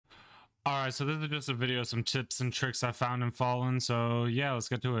All right, so this is just a video of some tips and tricks I found in Fallen. So yeah, let's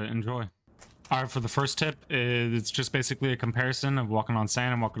get to it. Enjoy. All right, for the first tip, it's just basically a comparison of walking on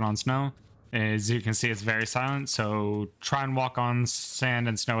sand and walking on snow. As you can see, it's very silent, so try and walk on sand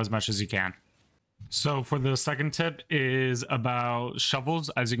and snow as much as you can. So for the second tip is about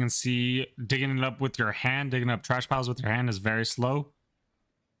shovels. As you can see, digging it up with your hand, digging up trash piles with your hand is very slow.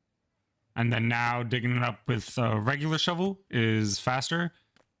 And then now digging it up with a regular shovel is faster.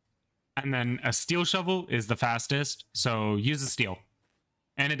 And then a steel shovel is the fastest, so use a steel.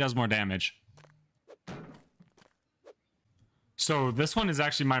 And it does more damage. So this one is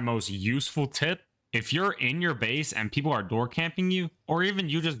actually my most useful tip. If you're in your base and people are door camping you, or even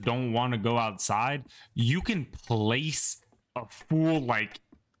you just don't want to go outside, you can place a full,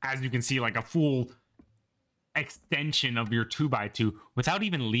 as you can see, like a full extension of your 2x2 without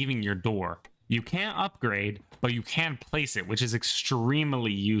even leaving your door. You can't upgrade, but you can place it, which is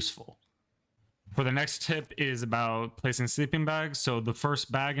extremely useful. For the next tip is about placing sleeping bags. So the first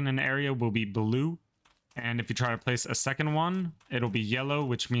bag in an area will be blue. And if you try to place a second one, it'll be yellow,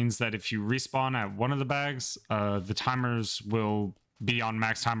 which means that if you respawn at one of the bags, the timers will be on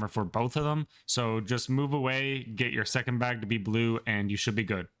max timer for both of them. So just move away, get your second bag to be blue, and you should be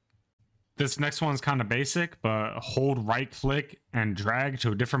good. This next one's kind of basic, but hold right click and drag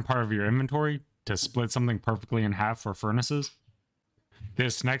to a different part of your inventory to split something perfectly in half for furnaces.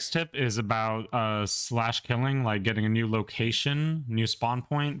 This next tip is about slash killing, like getting a new location, new spawn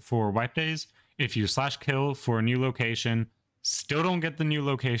point for wipe days. If you slash kill for a new location, still don't get the new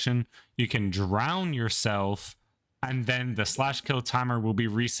location, you can drown yourself, and then the slash kill timer will be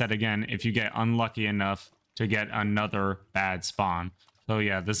reset again if you get unlucky enough to get another bad spawn. So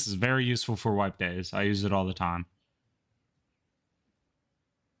yeah, this is very useful for wipe days. I use it all the time.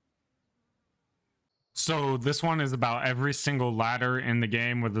 So this one is about every single ladder in the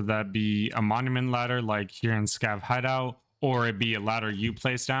game, whether that be a monument ladder like here in Scav Hideout, or it be a ladder you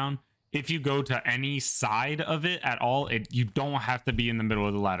place down. If you go to any side of it at all, you don't have to be in the middle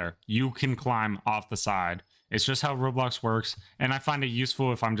of the ladder. You can climb off the side. It's just how Roblox works, and I find it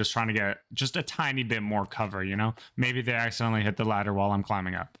useful if I'm just trying to get just a tiny bit more cover, you know? Maybe they accidentally hit the ladder while I'm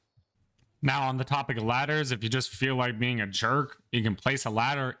climbing up. Now, on the topic of ladders, if you just feel like being a jerk, you can place a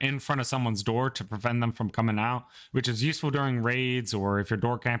ladder in front of someone's door to prevent them from coming out, which is useful during raids or if you're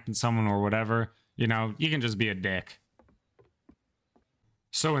door camping someone or whatever. You know, you can just be a dick.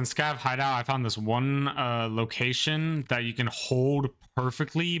 So in Scav Hideout, I found this one location that you can hold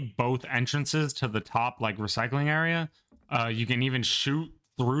perfectly both entrances to the top, like, recycling area. You can even shoot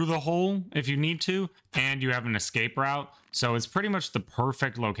through the hole if you need to, and you have an escape route. So it's pretty much the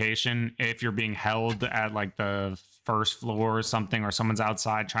perfect location if you're being held at, like, the first floor or something, or someone's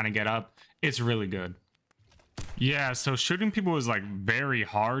outside trying to get up. It's really good. Yeah, so shooting people is, like, very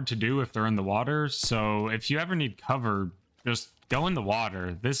hard to do if they're in the water. So if you ever need cover, just go in the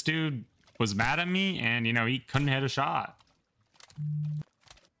water. This dude was mad at me and, you know, he couldn't hit a shot.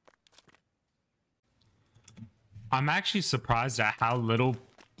 I'm actually surprised at how little,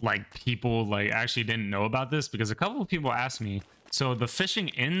 like, people, like, actually didn't know about this, because a couple of people asked me. So the fishing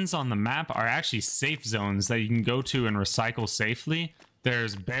inns on the map are actually safe zones that you can go to and recycle safely.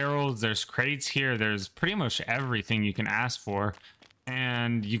 There's barrels, there's crates here, there's pretty much everything you can ask for.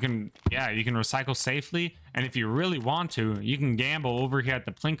 And you can, yeah, you can recycle safely. And if you really want to, you can gamble over here at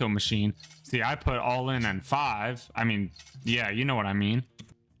the Plinko machine. See, I put all in and 5. I mean, yeah, you know what I mean.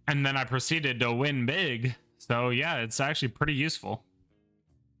 And then I proceeded to win big. So yeah, it's actually pretty useful.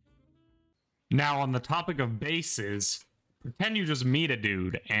 Now, on the topic of bases, pretend you just meet a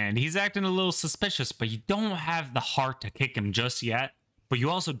dude and he's acting a little suspicious, but you don't have the heart to kick him just yet, but you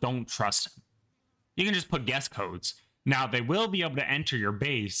also don't trust him. You can just put guest codes. Now, they will be able to enter your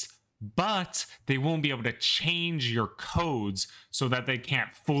base, but they won't be able to change your codes so that they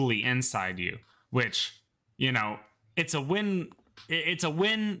can't fully inside you, which, you know, it's a win. It's a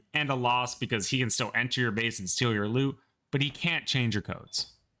win and a loss because he can still enter your base and steal your loot, but he can't change your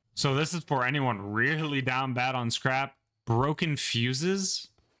codes. So this is for anyone really down bad on scrap. Broken fuses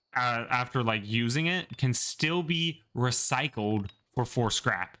after, like, using it can still be recycled for 4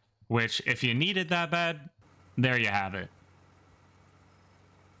 scrap, which if you need it that bad, there you have it.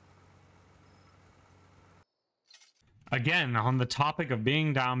 Again, on the topic of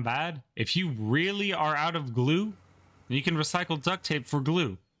being down bad, if you really are out of glue, you can recycle duct tape for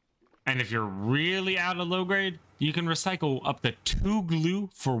glue. And if you're really out of low grade, you can recycle up to 2 glue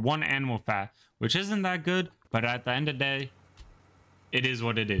for 1 animal fat, which isn't that good, but at the end of the day, it is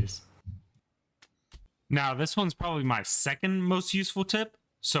what it is. Now, this one's probably my second most useful tip.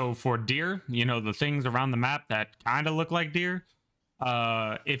 So for deer, you know, the things around the map that kind of look like deer,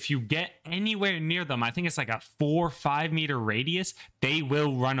 if you get anywhere near them, I think it's like a 4 or 5 meter radius, they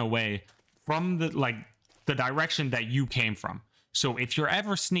will run away from the direction that you came from. So if you're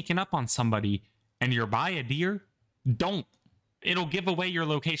ever sneaking up on somebody and you're by a deer, don't. It'll give away your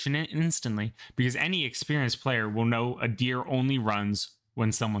location instantly, because any experienced player will know a deer only runs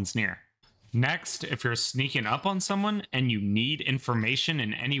when someone's near. Next, if you're sneaking up on someone and you need information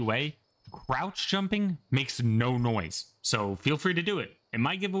in any way, crouch jumping makes no noise. So feel free to do it. It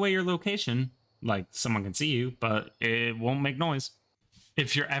might give away your location, like someone can see you, but it won't make noise.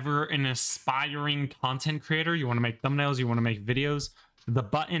 If you're ever an aspiring content creator, you want to make thumbnails, you want to make videos, the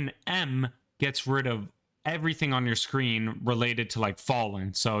button M gets rid of everything on your screen related to like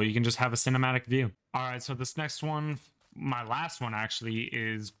falling, so you can just have a cinematic view. All right, so this next one, my last one actually,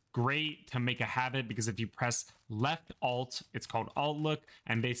 is great to make a habit, because if you press left alt, it's called alt look,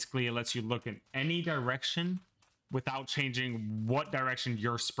 and basically it lets you look in any direction without changing what direction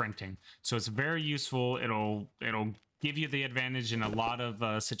you're sprinting. So it's very useful. It'll give you the advantage in a lot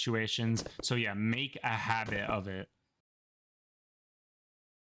of situations. So yeah, make a habit of it.